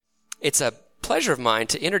It's a pleasure of mine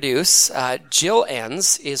to introduce Jill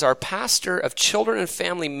Enns, is our pastor of Children and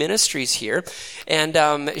Family Ministries here.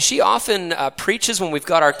 And she often preaches when we've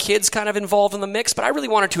got our kids kind of involved in the mix, but I really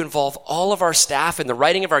wanted to involve all of our staff in the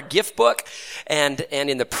writing of our gift book and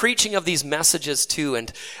in the preaching of these messages too.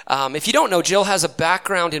 And if you don't know, Jill has a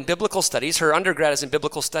background in biblical studies. Her undergrad is in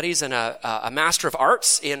biblical studies and a Master of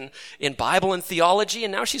Arts in Bible and theology.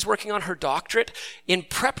 And now she's working on her doctorate in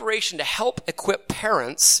preparation to help equip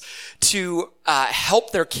parents to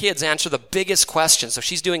help their kids answer the biggest questions. So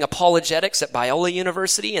she's doing apologetics at Biola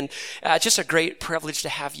University, and just a great privilege to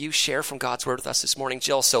have you share from God's Word with us this morning,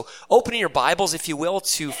 Jill. So opening your Bibles, if you will,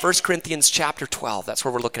 to 1 Corinthians chapter 12. That's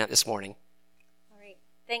where we're looking at this morning. All right.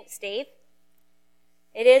 Thanks, Dave.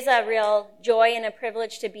 It is a real joy and a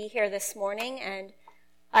privilege to be here this morning, and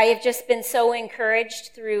I have just been so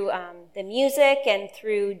encouraged through the music and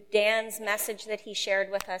through Dan's message that he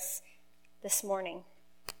shared with us this morning.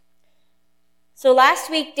 So last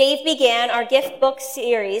week, Dave began our gift book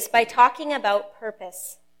series by talking about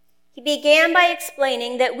purpose. He began by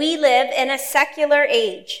explaining that we live in a secular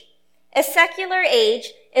age. A secular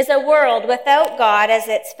age is a world without God as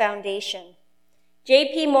its foundation.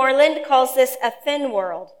 J.P. Moreland calls this a thin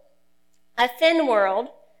world. A thin world,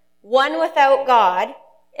 one without God,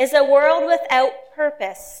 is a world without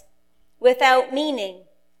purpose, without meaning,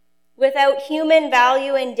 without human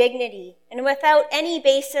value and dignity, and without any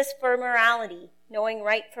basis for morality, knowing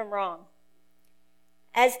right from wrong.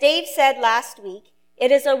 As Dave said last week,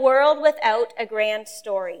 it is a world without a grand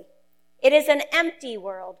story. It is an empty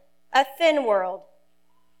world, a thin world.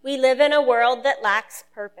 We live in a world that lacks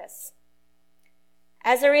purpose.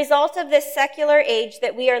 As a result of this secular age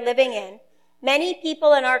that we are living in, many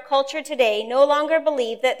people in our culture today no longer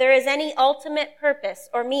believe that there is any ultimate purpose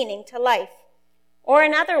or meaning to life. Or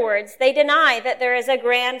in other words, they deny that there is a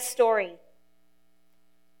grand story.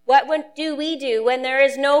 What do we do when there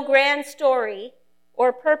is no grand story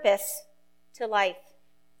or purpose to life?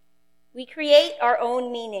 We create our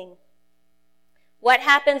own meaning. What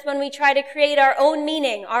happens when we try to create our own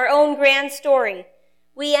meaning, our own grand story?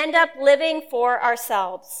 We end up living for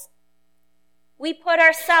ourselves. We put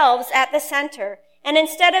ourselves at the center, and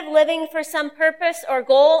instead of living for some purpose or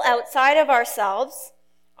goal outside of ourselves,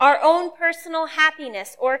 our own personal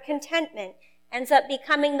happiness or contentment ends up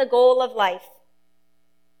becoming the goal of life.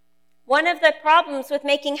 One of the problems with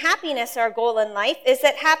making happiness our goal in life is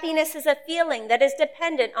that happiness is a feeling that is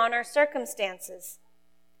dependent on our circumstances.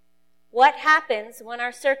 What happens when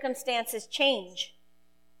our circumstances change?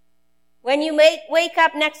 When you wake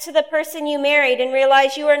up next to the person you married and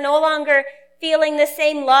realize you are no longer feeling the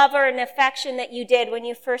same love or an affection that you did when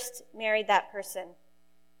you first married that person?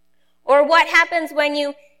 Or what happens when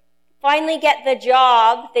you finally get the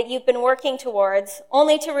job that you've been working towards,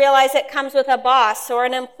 only to realize it comes with a boss or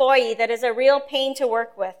an employee that is a real pain to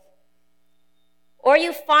work with? Or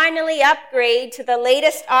you finally upgrade to the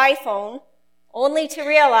latest iPhone, only to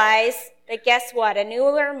realize that guess what? A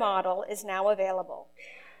newer model is now available.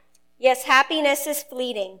 Yes, happiness is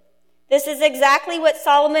fleeting. This is exactly what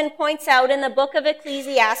Solomon points out in the book of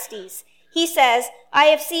Ecclesiastes. He says, I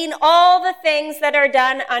have seen all the things that are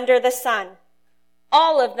done under the sun.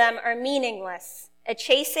 All of them are meaningless, a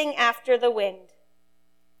chasing after the wind.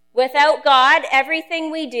 Without God, everything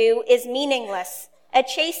we do is meaningless, a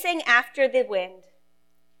chasing after the wind.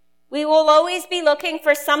 We will always be looking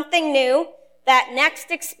for something new, that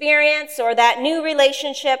next experience or that new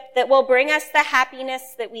relationship that will bring us the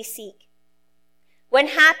happiness that we seek. When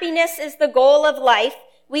happiness is the goal of life,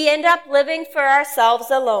 we end up living for ourselves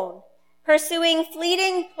alone, pursuing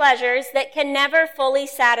fleeting pleasures that can never fully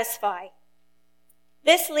satisfy.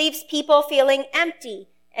 This leaves people feeling empty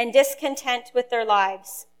and discontent with their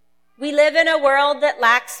lives. We live in a world that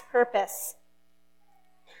lacks purpose.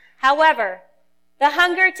 However, the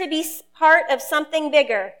hunger to be part of something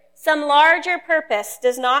bigger, some larger purpose,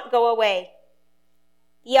 does not go away.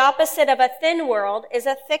 The opposite of a thin world is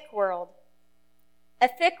a thick world. A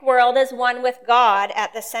thick world is one with God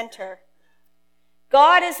at the center.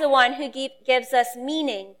 God is the one who gives us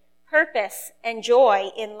meaning, purpose, and joy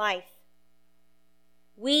in life.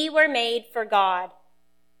 We were made for God.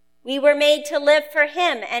 We were made to live for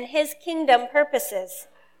Him and His kingdom purposes.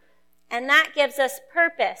 And that gives us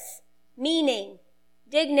purpose, meaning,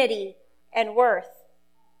 dignity, and worth.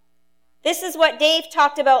 This is what Dave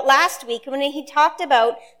talked about last week when he talked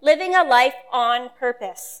about living a life on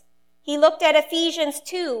purpose. He looked at Ephesians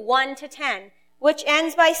 2, 1-10, which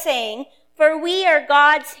ends by saying, For we are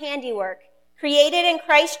God's handiwork, created in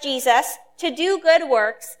Christ Jesus to do good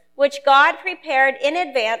works, which God prepared in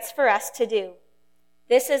advance for us to do.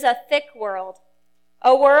 This is a thick world,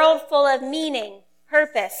 a world full of meaning,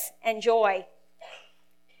 purpose, and joy.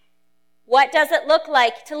 What does it look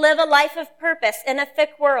like to live a life of purpose in a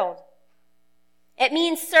thick world? It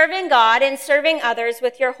means serving God and serving others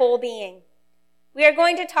with your whole being. We are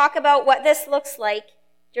going to talk about what this looks like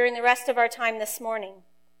during the rest of our time this morning.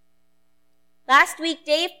 Last week,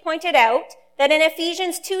 Dave pointed out that in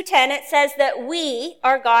Ephesians 2:10, it says that we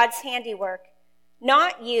are God's handiwork.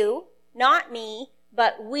 Not you, not me,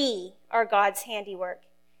 but we are God's handiwork.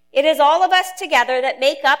 It is all of us together that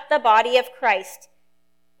make up the body of Christ.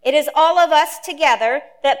 It is all of us together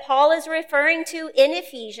that Paul is referring to in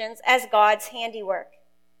Ephesians as God's handiwork.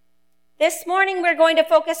 This morning, we're going to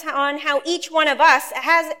focus on how each one of us,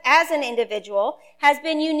 as an individual, has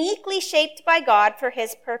been uniquely shaped by God for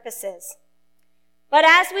his purposes. But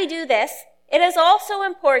as we do this, it is also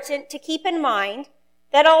important to keep in mind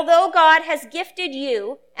that although God has gifted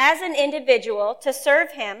you as an individual to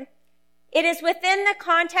serve him, it is within the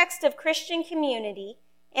context of Christian community,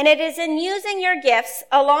 and it is in using your gifts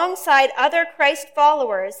alongside other Christ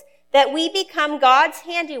followers that we become God's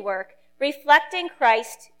handiwork, reflecting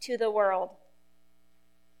Christ to the world.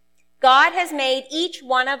 God has made each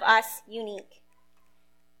one of us unique.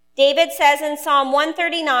 David says in Psalm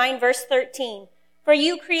 139, verse 13, "For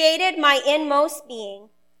you created my inmost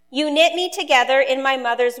being. You knit me together in my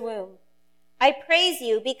mother's womb. I praise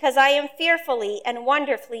you because I am fearfully and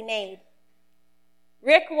wonderfully made."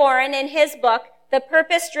 Rick Warren, in his book, The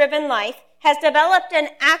Purpose-Driven Life, has developed an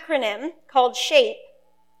acronym called SHAPE,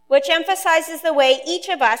 which emphasizes the way each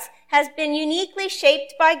of us has been uniquely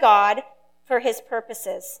shaped by God for his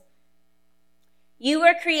purposes. You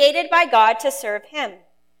were created by God to serve him.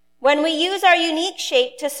 When we use our unique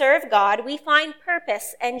shape to serve God, we find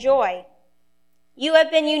purpose and joy. You have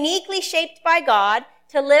been uniquely shaped by God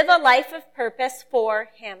to live a life of purpose for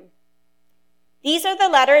him. These are the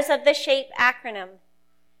letters of the SHAPE acronym.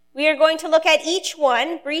 We are going to look at each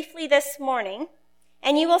one briefly this morning,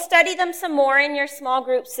 and you will study them some more in your small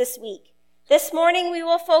groups this week. This morning, we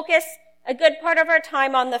will focus a good part of our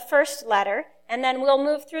time on the first letter, and then we'll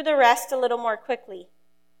move through the rest a little more quickly.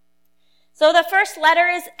 So the first letter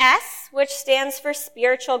is S, which stands for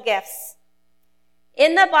spiritual gifts.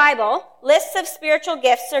 In the Bible, lists of spiritual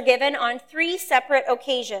gifts are given on 3 separate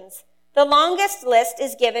occasions. The longest list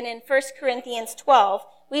is given in 1 Corinthians 12,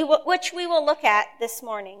 which we will look at this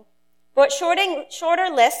morning. But shorter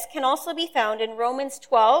lists can also be found in Romans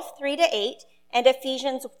 12, 3-8, and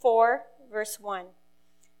Ephesians 4, verse 1.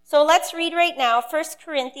 So let's read right now 1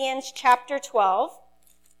 Corinthians chapter 12.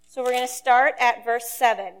 So we're going to start at verse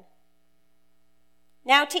 7.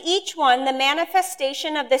 "Now to each one the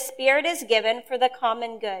manifestation of the Spirit is given for the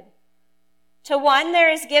common good. To one there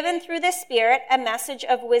is given through the Spirit a message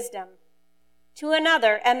of wisdom. To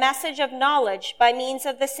another, a message of knowledge by means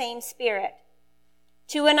of the same Spirit.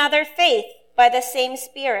 To another, faith by the same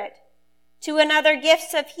Spirit. To another,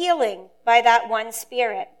 gifts of healing by that one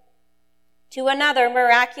Spirit. To another,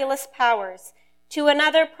 miraculous powers. To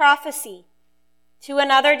another, prophecy. To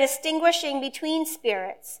another, distinguishing between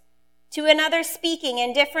spirits. To another, speaking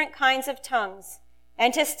in different kinds of tongues.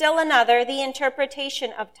 And to still another, the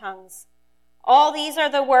interpretation of tongues. All these are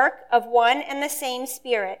the work of one and the same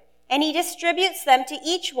Spirit, and he distributes them to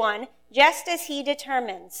each one just as he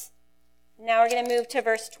determines." Now we're going to move to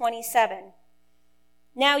verse 27.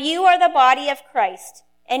 "Now you are the body of Christ,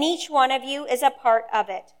 and each one of you is a part of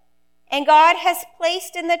it. And God has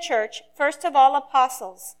placed in the church, first of all,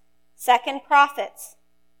 apostles, second, prophets,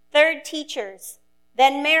 third, teachers,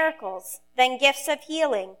 then miracles, then gifts of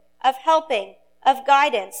healing, of helping, of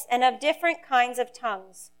guidance, and of different kinds of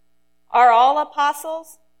tongues. Are all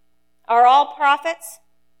apostles? Are all prophets?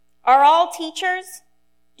 Are all teachers?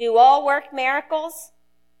 Do all work miracles?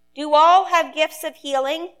 Do all have gifts of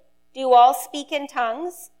healing? Do all speak in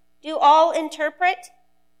tongues? Do all interpret?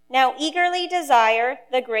 Now eagerly desire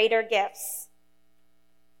the greater gifts."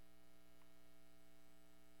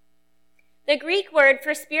 The Greek word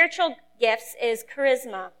for spiritual gifts is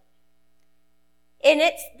charisma.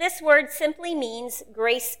 This word simply means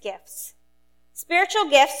grace gifts. Spiritual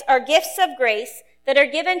gifts are gifts of grace that are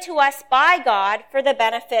given to us by God for the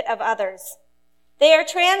benefit of others. They are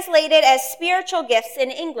translated as spiritual gifts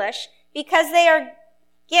in English because they are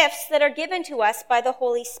gifts that are given to us by the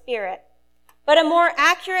Holy Spirit. But a more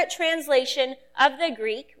accurate translation of the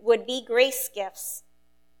Greek would be grace gifts.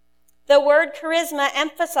 The word charisma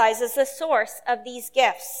emphasizes the source of these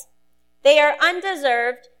gifts. They are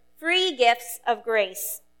undeserved, free gifts of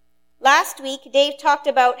grace. Last week, Dave talked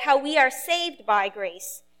about how we are saved by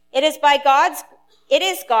grace. It is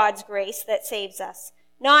God's grace that saves us,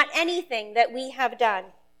 not anything that we have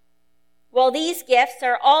done. Well, these gifts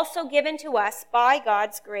are also given to us by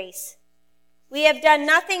God's grace. We have done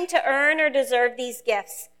nothing to earn or deserve these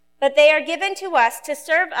gifts, but they are given to us to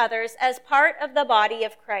serve others as part of the body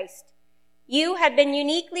of Christ. You have been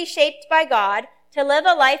uniquely shaped by God to live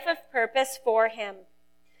a life of purpose for Him.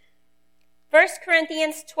 1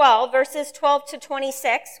 Corinthians 12, verses 12 to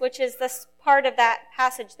 26, which is this part of that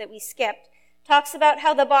passage that we skipped, talks about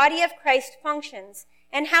how the body of Christ functions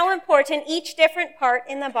and how important each different part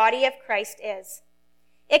in the body of Christ is.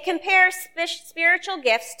 It compares spiritual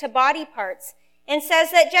gifts to body parts and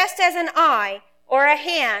says that just as an eye or a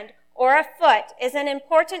hand or a foot is an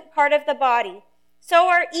important part of the body, so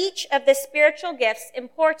are each of the spiritual gifts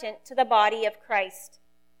important to the body of Christ.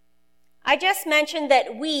 I just mentioned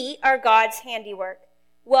that we are God's handiwork.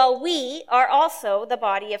 Well, we are also the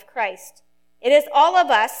body of Christ. It is all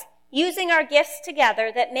of us using our gifts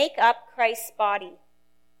together that make up Christ's body.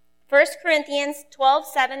 1 Corinthians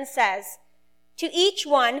 12:7 says, "To each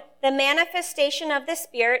one, the manifestation of the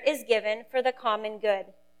Spirit is given for the common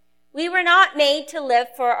good. We were not made to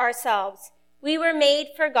live for ourselves. We were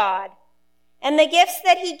made for God. And the gifts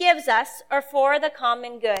that He gives us are for the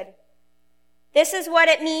common good." This is what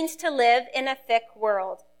it means to live in a thick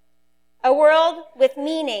world. A world with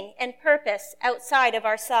meaning and purpose outside of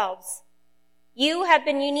ourselves. You have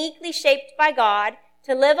been uniquely shaped by God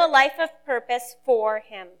to live a life of purpose for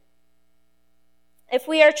Him. If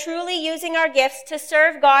we are truly using our gifts to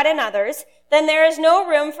serve God and others, then there is no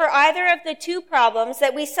room for either of the two problems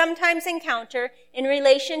that we sometimes encounter in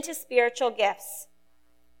relation to spiritual gifts.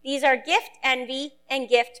 These are gift envy and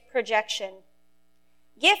gift projection.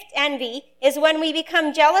 Gift envy is when we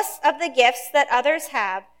become jealous of the gifts that others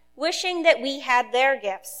have, wishing that we had their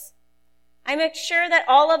gifts. I'm sure that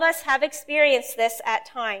all of us have experienced this at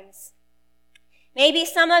times. Maybe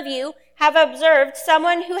some of you have observed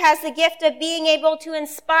someone who has the gift of being able to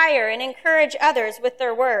inspire and encourage others with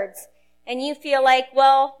their words, and you feel like,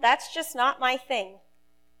 well, that's just not my thing.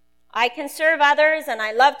 I can serve others and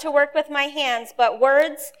I love to work with my hands, but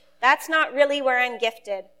words, that's not really where I'm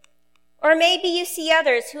gifted. Or maybe you see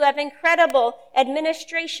others who have incredible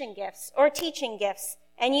administration gifts or teaching gifts,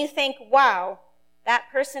 and you think, wow,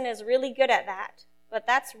 that person is really good at that, but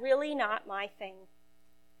that's really not my thing.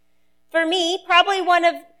 For me, probably one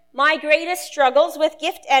of my greatest struggles with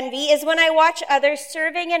gift envy is when I watch others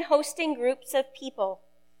serving and hosting groups of people.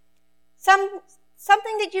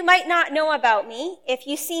 Something that you might not know about me, if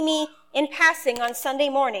you see me in passing on Sunday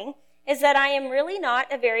morning, is that I am really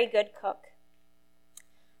not a very good cook.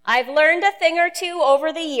 I've learned a thing or two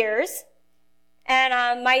over the years,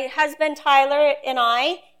 and my husband Tyler and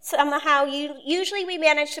I somehow usually we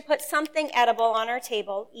manage to put something edible on our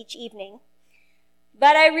table each evening.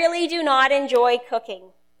 But I really do not enjoy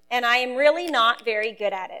cooking, and I am really not very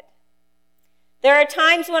good at it. There are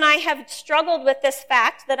times when I have struggled with this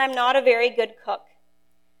fact that I'm not a very good cook.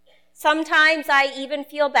 Sometimes I even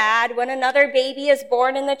feel bad when another baby is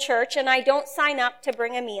born in the church and I don't sign up to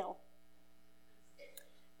bring a meal.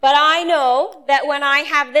 But I know that when I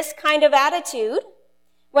have this kind of attitude,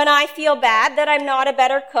 when I feel bad that I'm not a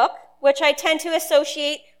better cook, which I tend to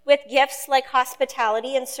associate with gifts like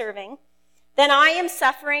hospitality and serving, then I am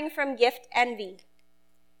suffering from gift envy.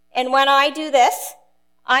 And when I do this,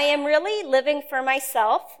 I am really living for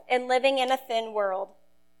myself and living in a thin world.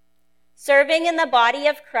 Serving in the body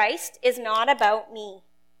of Christ is not about me.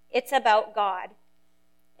 It's about God.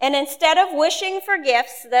 And instead of wishing for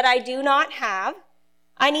gifts that I do not have,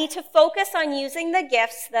 I need to focus on using the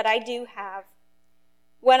gifts that I do have.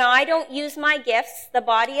 When I don't use my gifts, the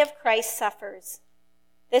body of Christ suffers.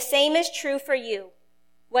 The same is true for you.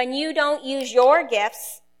 When you don't use your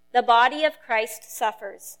gifts, the body of Christ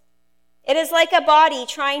suffers. It is like a body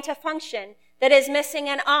trying to function that is missing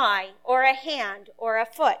an eye or a hand or a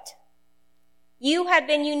foot. You have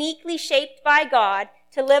been uniquely shaped by God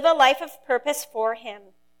to live a life of purpose for Him,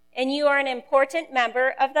 and you are an important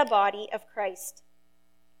member of the body of Christ.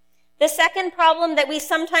 The second problem that we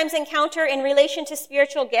sometimes encounter in relation to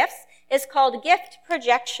spiritual gifts is called gift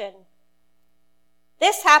projection.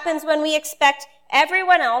 This happens when we expect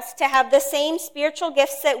everyone else to have the same spiritual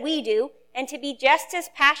gifts that we do and to be just as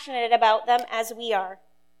passionate about them as we are.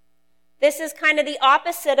 This is kind of the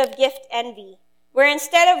opposite of gift envy, where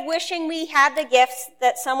instead of wishing we had the gifts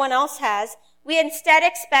that someone else has, we instead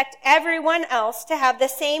expect everyone else to have the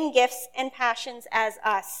same gifts and passions as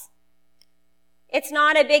us. It's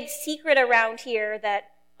not a big secret around here that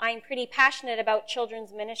I'm pretty passionate about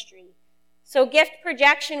children's ministry. So gift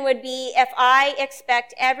projection would be if I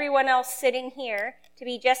expect everyone else sitting here to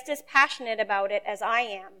be just as passionate about it as I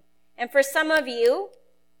am. And for some of you,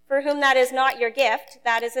 for whom that is not your gift,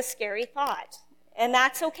 that is a scary thought. And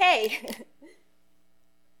that's okay.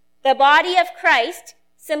 The body of Christ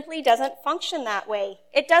simply doesn't function that way.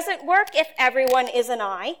 It doesn't work if everyone is an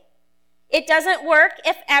eye. It doesn't work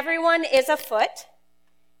if everyone is a foot.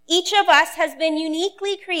 Each of us has been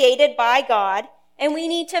uniquely created by God, and we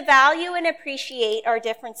need to value and appreciate our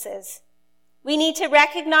differences. We need to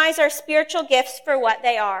recognize our spiritual gifts for what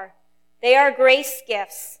they are. They are grace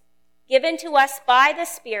gifts given to us by the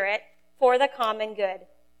Spirit for the common good.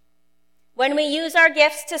 When we use our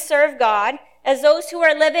gifts to serve God, as those who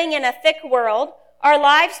are living in a thick world, our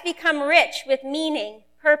lives become rich with meaning,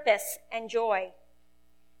 purpose, and joy.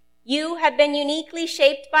 You have been uniquely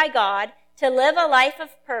shaped by God to live a life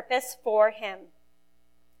of purpose for Him.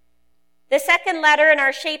 The second letter in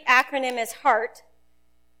our SHAPE acronym is HEART,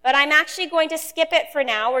 but I'm actually going to skip it for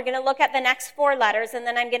now. We're going to look at the next 4 letters, and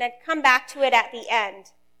then I'm going to come back to it at the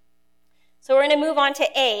end. So we're going to move on to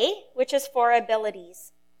A, which is for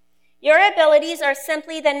abilities. Your abilities are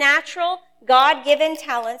simply the natural, God-given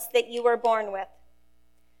talents that you were born with.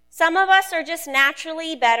 Some of us are just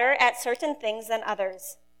naturally better at certain things than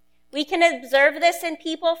others. We can observe this in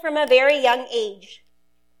people from a very young age.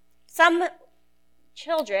 Some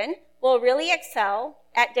children will really excel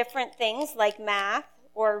at different things like math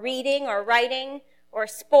or reading or writing or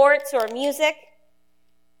sports or music.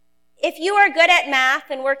 If you are good at math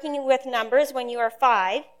and working with numbers when you are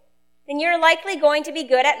 5, then you're likely going to be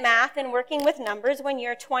good at math and working with numbers when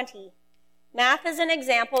you're 20. Math is an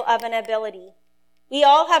example of an ability. We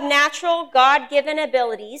all have natural, God-given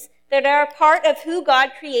abilities that are a part of who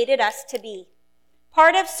God created us to be.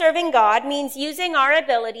 Part of serving God means using our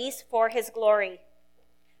abilities for His glory.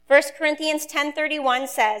 1 Corinthians 10:31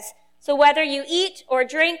 says, "So whether you eat or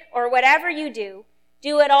drink or whatever you do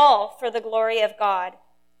it all for the glory of God."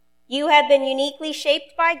 You have been uniquely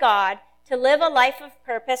shaped by God to live a life of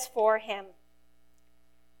purpose for Him.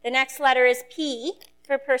 The next letter is P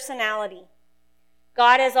for personality.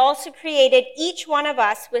 God has also created each one of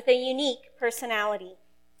us with a unique personality.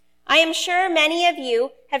 I am sure many of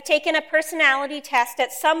you have taken a personality test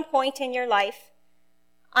at some point in your life.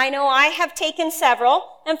 I know I have taken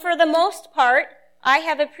several, and for the most part, I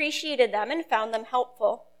have appreciated them and found them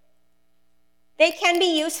helpful. They can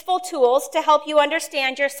be useful tools to help you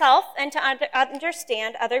understand yourself and to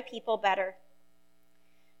understand other people better.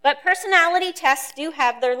 But personality tests do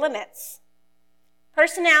have their limits.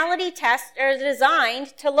 Personality tests are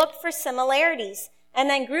designed to look for similarities and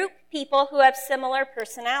then group people who have similar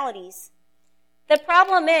personalities. The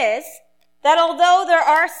problem is that although there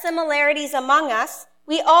are similarities among us,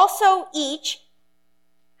 we also each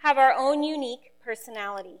have our own unique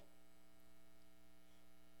personality.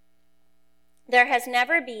 There has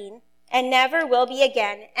never been and never will be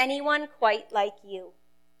again anyone quite like you.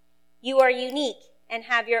 You are unique and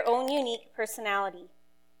have your own unique personality.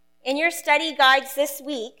 In your study guides this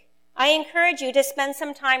week, I encourage you to spend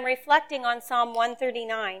some time reflecting on Psalm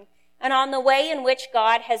 139 and on the way in which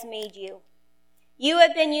God has made you. You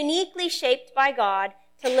have been uniquely shaped by God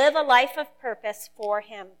to live a life of purpose for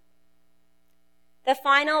Him. The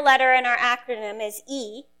final letter in our acronym is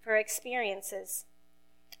E for experiences.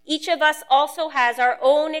 Each of us also has our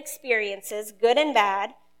own experiences, good and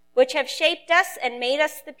bad, which have shaped us and made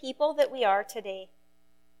us the people that we are today.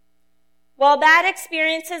 While bad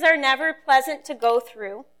experiences are never pleasant to go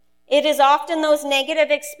through, it is often those negative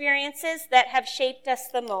experiences that have shaped us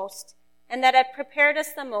the most and that have prepared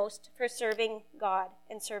us the most for serving God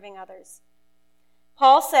and serving others.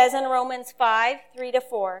 Paul says in Romans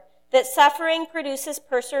 5:3-4, that suffering produces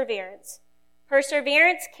perseverance,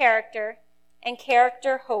 perseverance character, and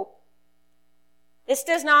character hope. This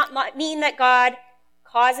does not mean that God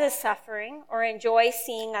causes suffering or enjoys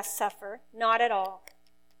seeing us suffer, not at all.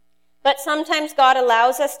 But sometimes God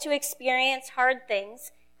allows us to experience hard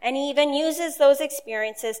things and He even uses those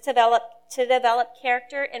experiences to develop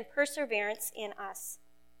character and perseverance in us.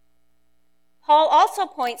 Paul also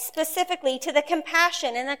points specifically to the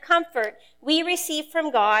compassion and the comfort we receive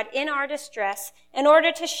from God in our distress in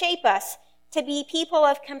order to shape us to be people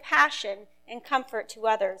of compassion and comfort to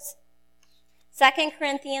others. 2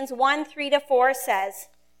 Corinthians 1:3-4 says,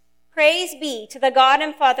 "Praise be to the God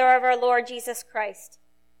and Father of our Lord Jesus Christ,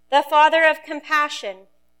 the Father of compassion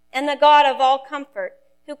and the God of all comfort,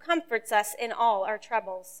 who comforts us in all our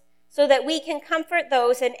troubles, so that we can comfort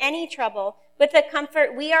those in any trouble with the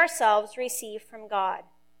comfort we ourselves receive from God."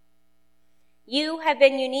 You have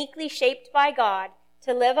been uniquely shaped by God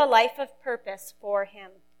to live a life of purpose for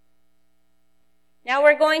Him. Now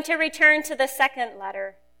we're going to return to the second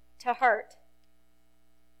letter, to heart.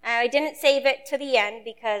 I didn't save it to the end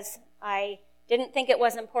because I didn't think it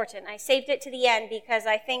was important. I saved it to the end because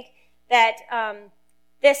I think that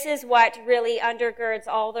this is what really undergirds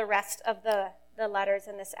all the rest of the letters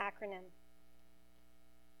in this acronym.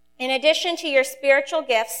 In addition to your spiritual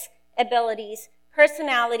gifts, abilities,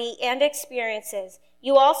 personality, and experiences,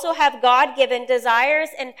 you also have God-given desires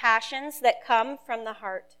and passions that come from the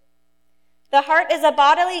heart. The heart is a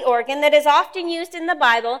bodily organ that is often used in the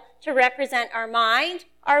Bible to represent our mind,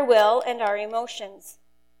 our will, and our emotions.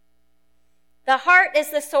 The heart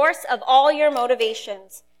is the source of all your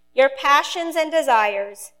motivations, your passions and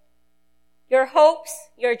desires, your hopes,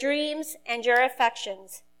 your dreams, and your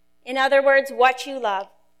affections. In other words, what you love.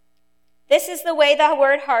 This is the way the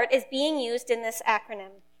word heart is being used in this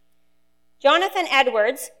acronym. Jonathan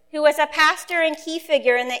Edwards, who was a pastor and key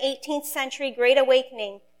figure in the 18th century Great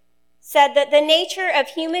Awakening, said that the nature of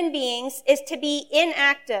human beings is to be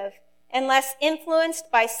inactive unless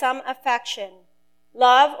influenced by some affection,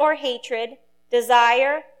 love or hatred,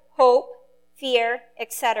 desire, hope, fear,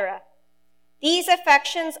 etc. These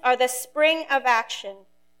affections are the spring of action,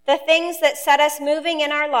 the things that set us moving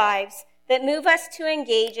in our lives, that move us to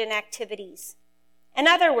engage in activities. In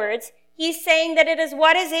other words, he's saying that it is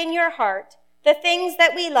what is in your heart, the things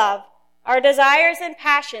that we love, our desires and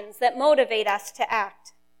passions that motivate us to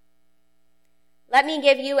act. Let me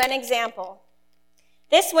give you an example.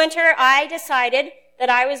 This winter, I decided that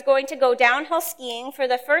I was going to go downhill skiing for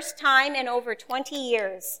the first time in over 20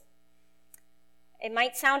 years. It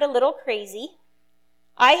might sound a little crazy.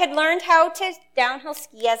 I had learned how to downhill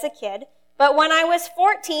ski as a kid, but when I was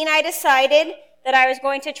 14, I decided that I was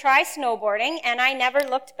going to try snowboarding, and I never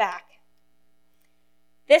looked back.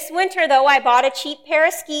 This winter, though, I bought a cheap pair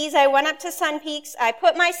of skis. I went up to Sun Peaks, I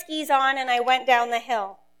put my skis on, and I went down the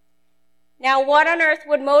hill. Now, what on earth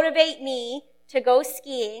would motivate me to go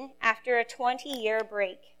skiing after a 20-year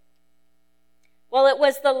break? Well, it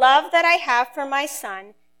was the love that I have for my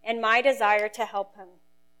son and my desire to help him.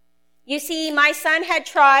 You see, my son had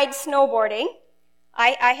tried snowboarding.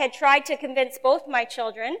 I had tried to convince both my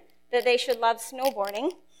children that they should love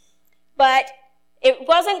snowboarding, but it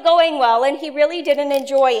wasn't going well, and he really didn't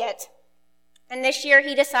enjoy it. And this year,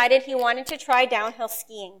 he decided he wanted to try downhill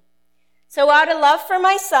skiing. So out of love for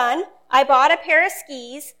my son, I bought a pair of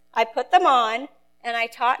skis, I put them on, and I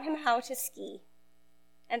taught him how to ski.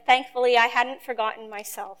 And thankfully, I hadn't forgotten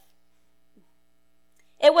myself.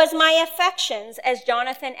 It was my affections, as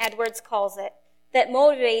Jonathan Edwards calls it, that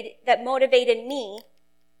motivated me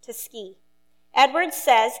to ski. Edwards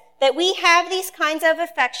says that we have these kinds of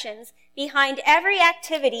affections behind every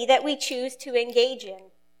activity that we choose to engage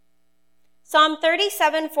in. Psalm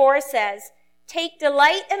 37:4 says, "Take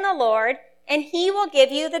delight in the Lord, and he will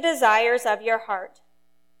give you the desires of your heart."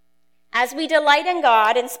 As we delight in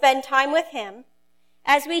God and spend time with him,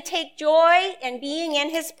 as we take joy in being in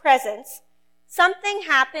his presence, something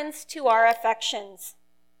happens to our affections.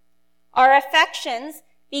 Our affections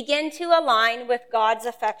begin to align with God's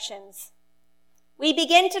affections. We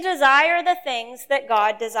begin to desire the things that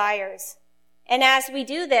God desires. And as we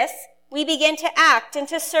do this, we begin to act and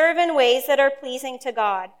to serve in ways that are pleasing to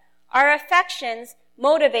God. Our affections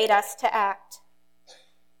motivate us to act.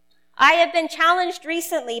 I have been challenged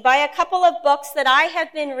recently by a couple of books that I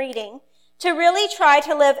have been reading to really try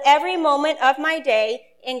to live every moment of my day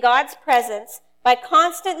in God's presence by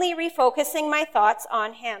constantly refocusing my thoughts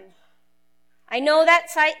on him. I know that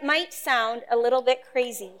might sound a little bit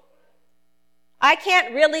crazy. I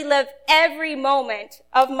can't really live every moment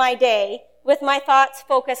of my day with my thoughts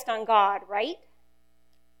focused on God, right?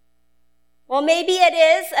 Well, maybe it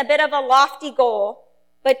is a bit of a lofty goal,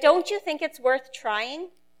 but don't you think it's worth trying?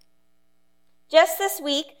 Just this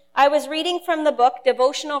week, I was reading from the book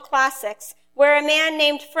Devotional Classics, where a man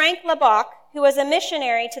named Frank Laubach, who was a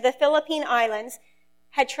missionary to the Philippine Islands,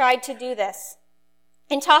 had tried to do this.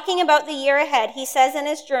 In talking about the year ahead, he says in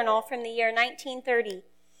his journal from the year 1930,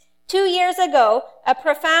 2 years ago, a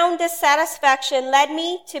profound dissatisfaction led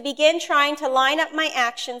me to begin trying to line up my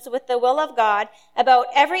actions with the will of God about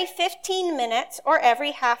every 15 minutes or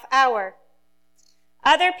every half hour.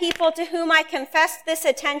 Other people to whom I confessed this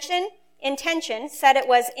intention said it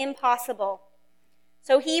was impossible.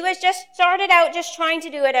 So he was started out trying to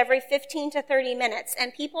do it every 15 to 30 minutes,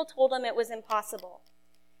 and people told him it was impossible.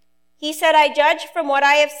 He said, "I judge from what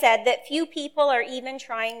I have said that few people are even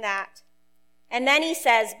trying that." And then he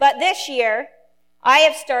says, "But this year, I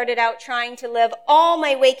have started out trying to live all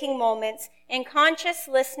my waking moments in conscious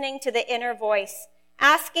listening to the inner voice,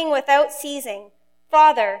 asking without ceasing,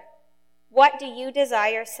 'Father, what do you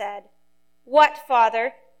desire said? What,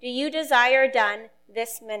 Father, do you desire done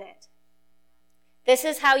this minute?'" This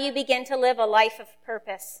is how you begin to live a life of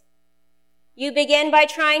purpose. You begin by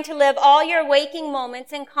trying to live all your waking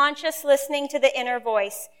moments in conscious listening to the inner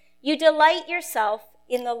voice. You delight yourself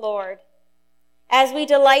in the Lord. As we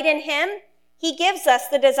delight in him, he gives us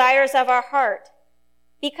the desires of our heart.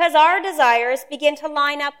 because our desires begin to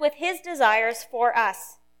line up with his desires for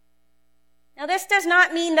us. Now, this does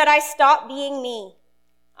not mean that I stop being me.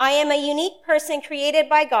 I am a unique person created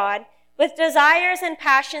by God with desires and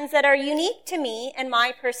passions that are unique to me and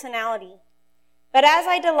my personality. But as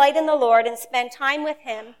I delight in the Lord and spend time with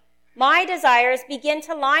him, my desires begin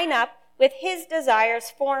to line up with his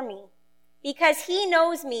desires for me, because he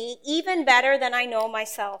knows me even better than I know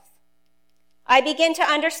myself. I begin to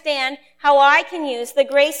understand how I can use the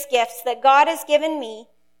grace gifts that God has given me,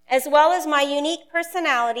 as well as my unique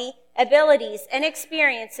personality, abilities, and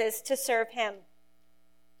experiences to serve him.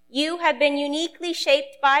 You have been uniquely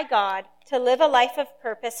shaped by God to live a life of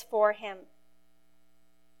purpose for him.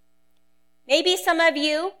 Maybe some of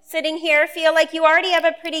you sitting here feel like you already have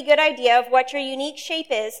a pretty good idea of what your unique shape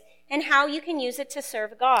is and how you can use it to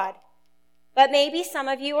serve God. But maybe some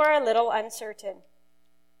of you are a little uncertain.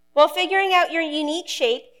 Well, figuring out your unique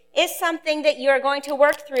shape is something that you are going to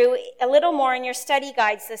work through a little more in your study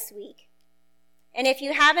guides this week. And if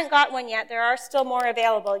you haven't got one yet, there are still more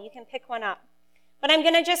available. You can pick one up. But I'm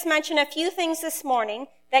going to just mention a few things this morning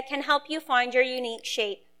that can help you find your unique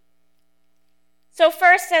shape. So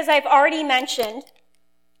first, as I've already mentioned,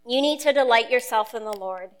 you need to delight yourself in the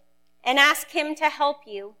Lord and ask him to help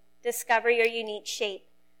you discover your unique shape.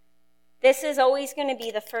 This is always going to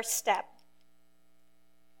be the first step.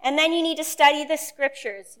 And then you need to study the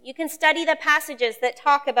scriptures. You can study the passages that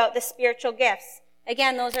talk about the spiritual gifts.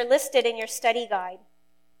 Again, those are listed in your study guide.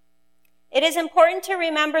 It is important to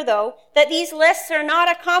remember, though, that these lists are not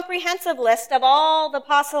a comprehensive list of all the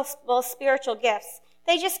possible spiritual gifts.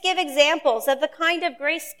 They just give examples of the kind of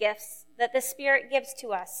grace gifts that the Spirit gives to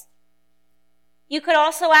us. You could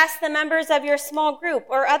also ask the members of your small group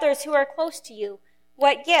or others who are close to you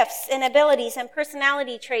what gifts and abilities and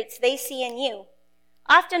personality traits they see in you.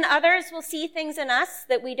 Often others will see things in us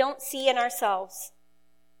that we don't see in ourselves.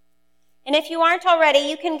 And if you aren't already,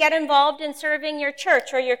 you can get involved in serving your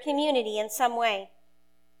church or your community in some way.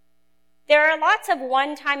 There are lots of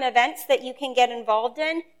one-time events that you can get involved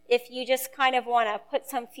in if you just kind of want to put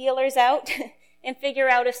some feelers out and figure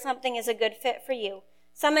out if something is a good fit for you.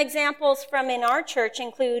 Some examples from in our church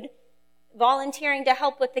include volunteering to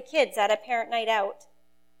help with the kids at a parent night out,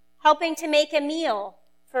 helping to make a meal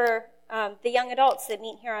for the young adults that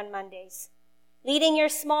meet here on Mondays, leading your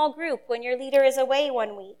small group when your leader is away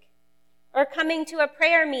one week, or coming to a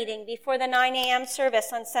prayer meeting before the 9 a.m.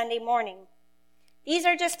 service on Sunday morning. These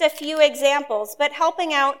are just a few examples, but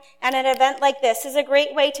helping out at an event like this is a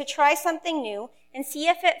great way to try something new and see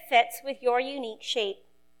if it fits with your unique shape.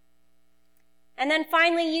 And then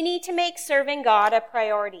finally, you need to make serving God a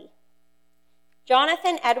priority.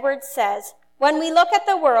 Jonathan Edwards says, "When we look at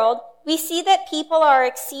the world, we see that people are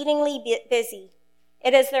exceedingly busy.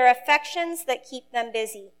 It is their affections that keep them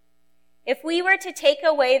busy. If we were to take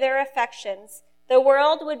away their affections, the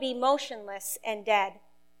world would be motionless and dead.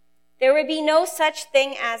 There would be no such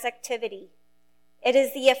thing as activity. It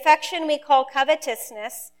is the affection we call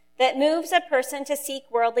covetousness that moves a person to seek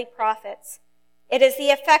worldly profits. It is the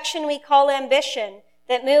affection we call ambition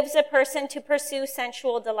that moves a person to pursue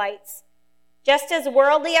sensual delights. Just as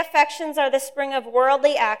worldly affections are the spring of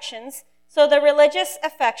worldly actions, so the religious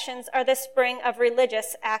affections are the spring of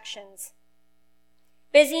religious actions."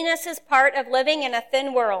 Busyness is part of living in a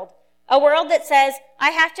thin world, a world that says,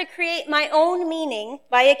 I have to create my own meaning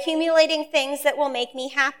by accumulating things that will make me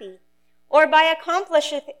happy, or by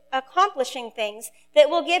accomplishing things that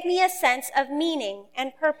will give me a sense of meaning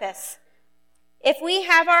and purpose. If we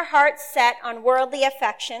have our hearts set on worldly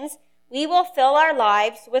affections, we will fill our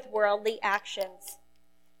lives with worldly actions.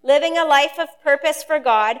 Living a life of purpose for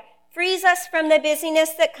God frees us from the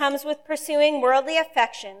busyness that comes with pursuing worldly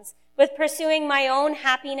affections, with pursuing my own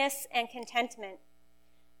happiness and contentment.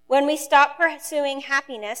 When we stop pursuing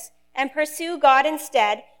happiness and pursue God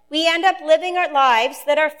instead, we end up living our lives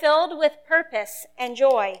that are filled with purpose and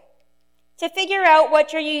joy. To figure out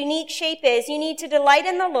what your unique shape is, you need to delight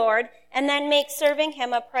in the Lord and then make serving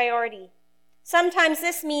him a priority. Sometimes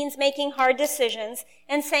this means making hard decisions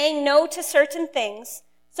and saying no to certain things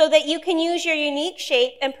so that you can use your unique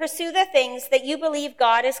shape and pursue the things that you believe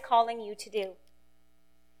God is calling you to do.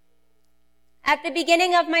 At the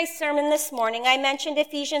beginning of my sermon this morning, I mentioned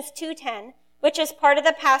Ephesians 2:10, which is part of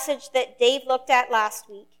the passage that Dave looked at last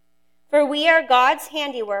week. For we are God's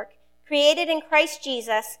handiwork, created in Christ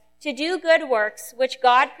Jesus to do good works, which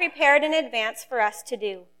God prepared in advance for us to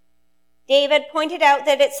do. David pointed out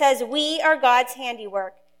that it says we are God's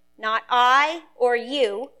handiwork, not I or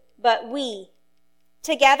you, but we.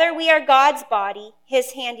 Together we are God's body,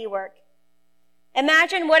 his handiwork.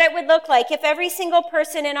 Imagine what it would look like if every single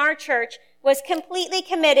person in our church was completely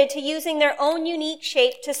committed to using their own unique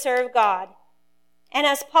shape to serve God. And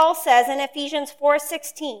as Paul says in Ephesians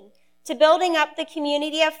 4:16, to building up the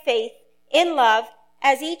community of faith in love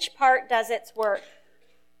as each part does its work.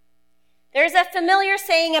 There's a familiar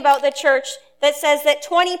saying about the church that says that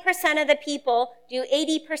 20% of the people do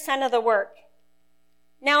 80% of the work.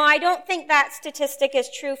 Now, I don't think that statistic is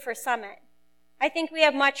true for Summit. I think we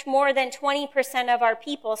have much more than 20% of our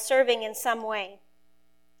people serving in some way.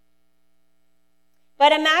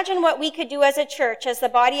 But imagine what we could do as a church, as the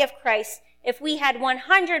body of Christ, if we had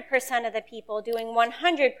 100% of the people doing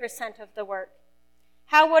 100% of the work.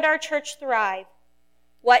 How would our church thrive?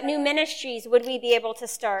 What new ministries would we be able to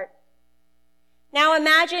start? Now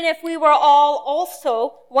imagine if we were all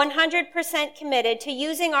also 100% committed to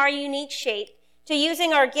using our unique shape, to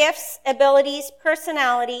using our gifts, abilities,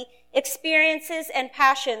 personality, experiences, and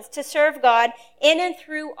passions to serve God in and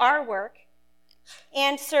through our work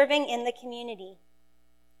and serving in the community.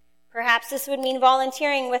 Perhaps this would mean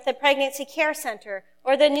volunteering with the Pregnancy Care Center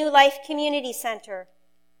or the New Life Community Center,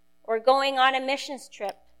 or going on a missions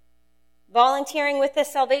trip, volunteering with the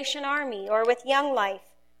Salvation Army or with Young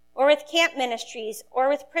Life, or with camp ministries or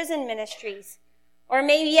with prison ministries. Or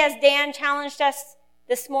maybe, as Dan challenged us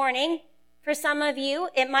this morning, for some of you,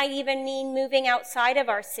 it might even mean moving outside of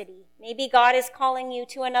our city. Maybe God is calling you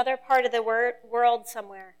to another part of the world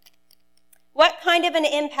somewhere. What kind of an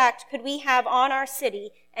impact could we have on our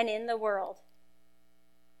city and in the world?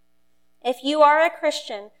 If you are a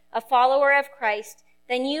Christian, a follower of Christ,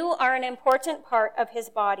 then you are an important part of his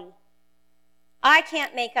body. I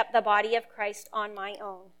can't make up the body of Christ on my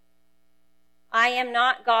own. I am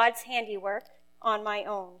not God's handiwork on my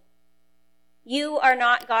own. You are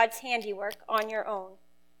not God's handiwork on your own.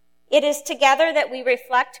 It is together that we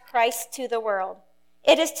reflect Christ to the world.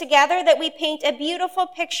 It is together that we paint a beautiful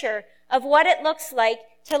picture of what it looks like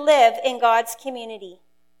to live in God's community.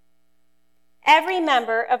 Every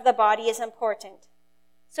member of the body is important.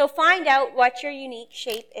 So find out what your unique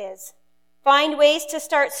shape is. Find ways to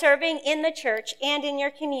start serving in the church and in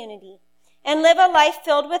your community, and live a life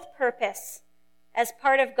filled with purpose as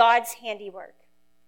part of God's handiwork.